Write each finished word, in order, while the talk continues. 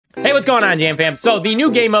What's going on, Jam fam? So the new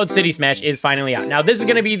game mode City Smash is finally out. Now this is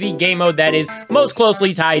going to be the game mode that is most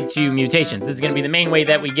closely tied to mutations. This is going to be the main way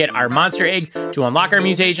that we get our monster eggs to unlock our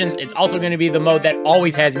mutations. It's also going to be the mode that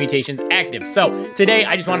always has mutations active. So today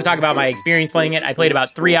I just want to talk about my experience playing it. I played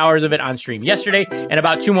about 3 hours of it on stream yesterday and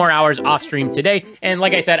about 2 more hours off stream today. And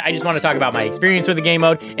like I said, I just want to talk about my experience with the game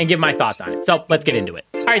mode and give my thoughts on it. So let's get into it.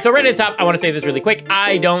 All right, so right at the top, I want to say this really quick.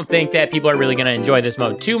 I don't think that people are really going to enjoy this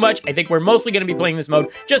mode too much. I think we're mostly going to be playing this mode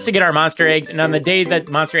just to get our monster eggs, and on the days that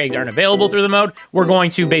monster eggs aren't available through the mode, we're going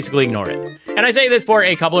to basically ignore it. And I say this for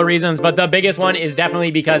a couple of reasons, but the biggest one is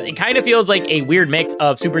definitely because it kind of feels like a weird mix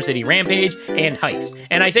of Super City Rampage and Heist.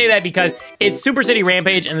 And I say that because it's Super City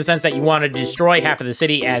Rampage in the sense that you want to destroy half of the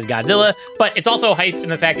city as Godzilla, but it's also Heist in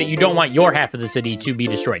the fact that you don't want your half of the city to be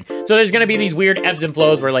destroyed. So there's going to be these weird ebbs and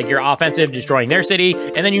flows where like you're offensive, destroying their city,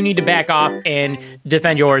 and then you need to back off and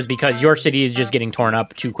defend yours because your city is just getting torn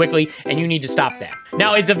up too quickly, and you need to stop that.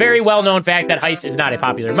 Now, it's a very well-known fact that Heist is not a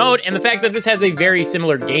popular mode, and the fact that this has a very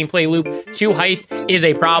similar gameplay loop to Heist is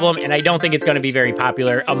a problem, and I don't think it's going to be very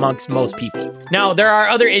popular amongst most people. Now, there are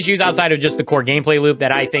other issues outside of just the core gameplay loop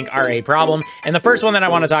that I think are a problem, and the first one that I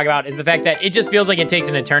want to talk about is the fact that it just feels like it takes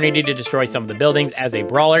an eternity to destroy some of the buildings as a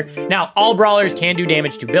brawler. Now, all brawlers can do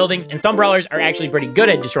damage to buildings, and some brawlers are actually pretty good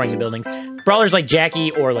at destroying the buildings. Brawlers like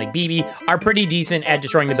Jackie or like BB are pretty decent at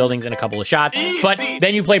destroying the buildings in a couple of shots, but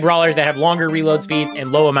then you play brawlers that have longer reload speeds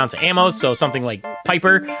and low amounts of ammo, so something like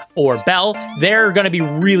Piper or Belle, they're going to be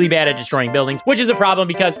really bad at destroying buildings, which is a problem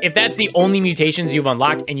because if that's the only mutations you've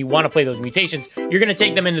unlocked and you want to play those mutations, you're going to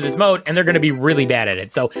take them into this mode and they're going to be really bad at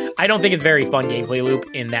it. So I don't think it's very fun gameplay loop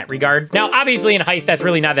in that regard. Now, obviously in Heist, that's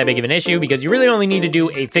really not that big of an issue because you really only need to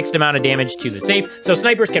do a fixed amount of damage to the safe. So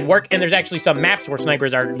snipers can work, and there's actually some maps where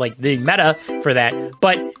snipers are like the meta for that.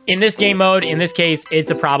 But in this game mode, in this case,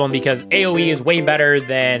 it's a problem because AoE is way better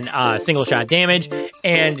than single shot damage.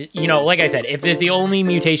 And, you know, like I said, if there's the only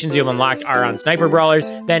mutations you've unlocked are on sniper brawlers,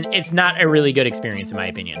 then it's not a really good experience in my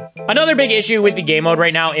opinion. Another big issue with the game mode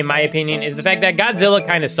right now, in my opinion, is the fact that Godzilla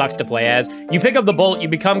kind of sucks to play as. You pick up the bolt, you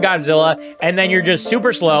become Godzilla, and then you're just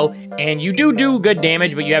super slow, and you do good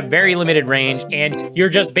damage, but you have very limited range, and you're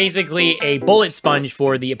just basically a bullet sponge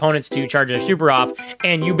for the opponents to charge their super off,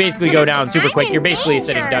 and you basically go down super quick. You're basically a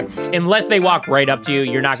sitting duck. Unless they walk right up to you,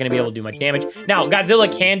 you're not going to be able to do much damage. Now,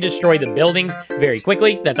 Godzilla can destroy the buildings very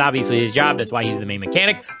quickly. That's obviously his job. That's why he's the main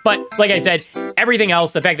mechanic. But like I said, everything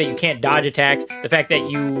else, the fact that you can't dodge attacks, the fact that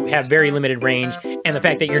you have very limited range, and the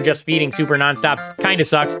fact that you're just feeding super nonstop kind of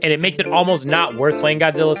sucks, and it makes it almost not worth playing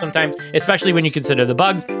Godzilla sometimes, especially when you consider the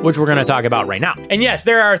bugs, which we're going to talk about right now. And yes,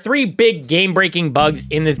 there are 3 big game-breaking bugs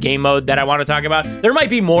in this game mode that I want to talk about. There might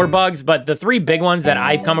be more bugs, but the 3 big ones that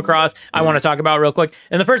I've come across, I want to talk about real quick.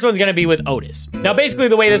 And the first one's going to be with Otis. Now, basically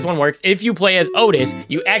the way this one works, if you play as Otis,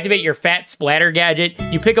 you activate your fat splatter gadget,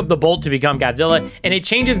 you pick up the bolt to become Godzilla, and it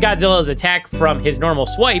changes Godzilla's attack from his normal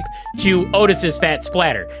swipe to Otis's fat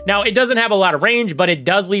splatter. Now, it doesn't have a lot of range, but it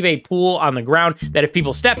does leave a pool on the ground that if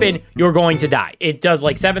people step in, you're going to die. It does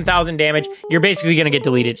like 7,000 damage. You're basically going to get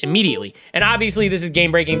deleted immediately. And obviously, this is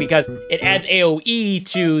game breaking because it adds AoE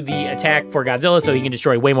to the attack for Godzilla, so he can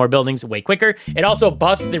destroy way more buildings way quicker. It also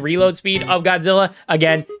buffs the reload speed of Godzilla.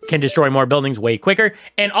 Again, can destroy more buildings way quicker.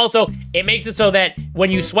 And also, it makes it so that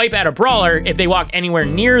when you swipe at a brawler, if they walk anywhere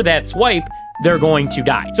near that swipe, they're going to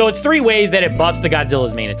die. So it's 3 ways that it buffs the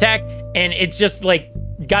Godzilla's main attack, and it's just like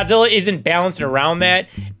Godzilla isn't balanced around that,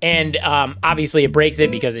 and obviously it breaks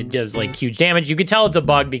it because it does like huge damage. You can tell it's a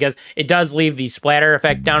bug because it does leave the splatter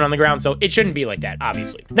effect down on the ground, so it shouldn't be like that,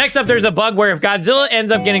 obviously. Next up, there's a bug where if Godzilla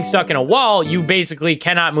ends up getting stuck in a wall, you basically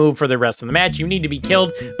cannot move for the rest of the match. You need to be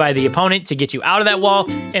killed by the opponent to get you out of that wall,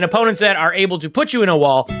 and opponents that are able to put you in a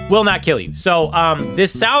wall will not kill you. So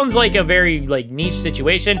this sounds like a very like niche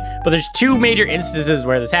situation, but there's 2 major instances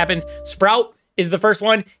where this happens. Sprout is the first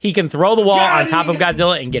one. He can throw the wall on top of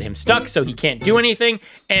Godzilla and get him stuck so he can't do anything.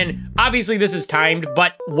 And obviously this is timed,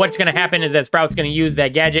 but what's going to happen is that Sprout's going to use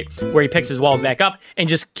that gadget where he picks his walls back up and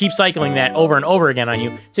just keep cycling that over and over again on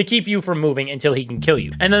you to keep you from moving until he can kill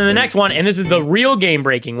you. And then the next one, and this is the real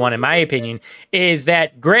game-breaking one in my opinion, is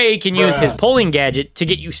that Gray can use his pulling gadget to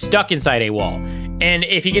get you stuck inside a wall. And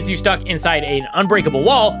if he gets you stuck inside an unbreakable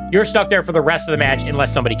wall, you're stuck there for the rest of the match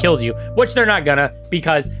unless somebody kills you, which they're not gonna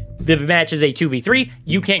because the match is a 2v3.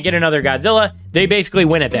 You can't get another Godzilla. They basically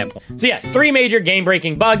win at that point. So yes, 3 major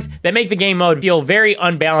game-breaking bugs that make the game mode feel very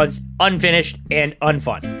unbalanced, unfinished, and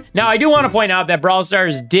unfun. Now, I do want to point out that Brawl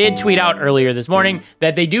Stars did tweet out earlier this morning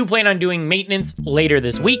that they do plan on doing maintenance later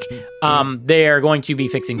this week. They are going to be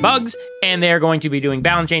fixing bugs, and they are going to be doing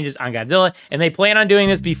balance changes on Godzilla, and they plan on doing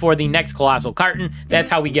this before the next Colossal Carton. That's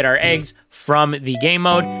how we get our eggs from the game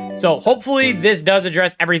mode. So hopefully this does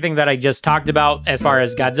address everything that I just talked about as far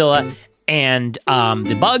as Godzilla and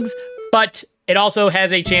the bugs, but it also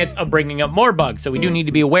has a chance of bringing up more bugs. So we do need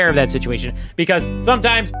to be aware of that situation, because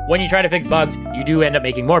sometimes when you try to fix bugs, you do end up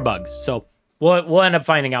making more bugs. So we'll end up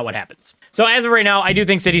finding out what happens. So as of right now, I do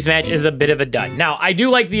think City Smash is a bit of a dud. Now, I do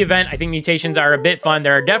like the event. I think Mutations are a bit fun.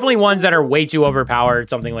 There are definitely ones that are way too overpowered.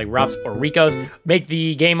 Something like Ruffs or Rico's make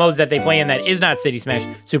the game modes that they play in that is not City Smash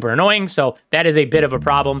super annoying. So that is a bit of a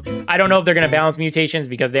problem. I don't know if they're going to balance Mutations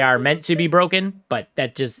because they are meant to be broken, but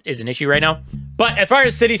that just is an issue right now. But as far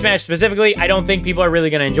as City Smash specifically, I don't think people are really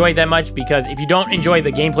going to enjoy it that much, because if you don't enjoy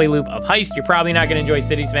the gameplay loop of Heist, you're probably not going to enjoy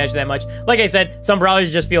City Smash that much. Like I said, some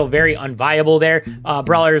brawlers just feel very unviable there.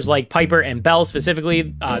 Brawlers like Piper and Bell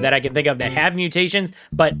specifically that I can think of that have mutations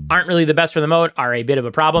but aren't really the best for the mode are a bit of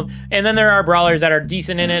a problem. And then there are brawlers that are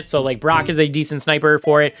decent in it. So like Brock is a decent sniper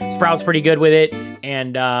for it. Sprout's pretty good with it.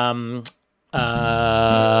 And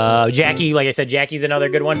Jackie, like I said, Jackie's another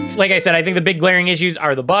good one. Like I said, I think the big glaring issues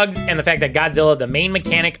are the bugs and the fact that Godzilla, the main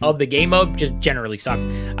mechanic of the game mode, just generally sucks.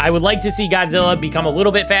 I would like to see Godzilla become a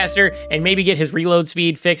little bit faster and maybe get his reload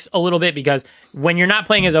speed fixed a little bit, because when you're not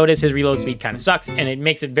playing as Otis, his reload speed kind of sucks, and it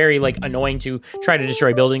makes it very like annoying to try to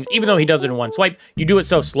destroy buildings. Even though he does it in one swipe, you do it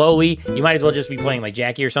so slowly, you might as well just be playing like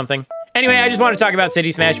Jackie or something. Anyway, I just want to talk about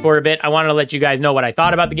City Smash for a bit. I wanted to let you guys know what I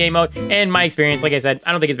thought about the game mode and my experience. Like I said,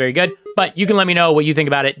 I don't think it's very good, but you can let me know what you think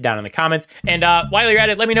about it down in the comments. And while you're at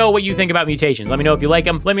it, let me know what you think about mutations. Let me know if you like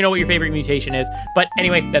them. Let me know what your favorite mutation is. But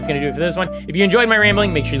anyway, that's going to do it for this one. If you enjoyed my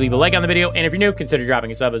rambling, make sure you leave a like on the video. And if you're new, consider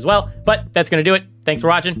dropping a sub as well. But that's going to do it. Thanks for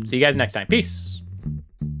watching. See you guys next time. Peace.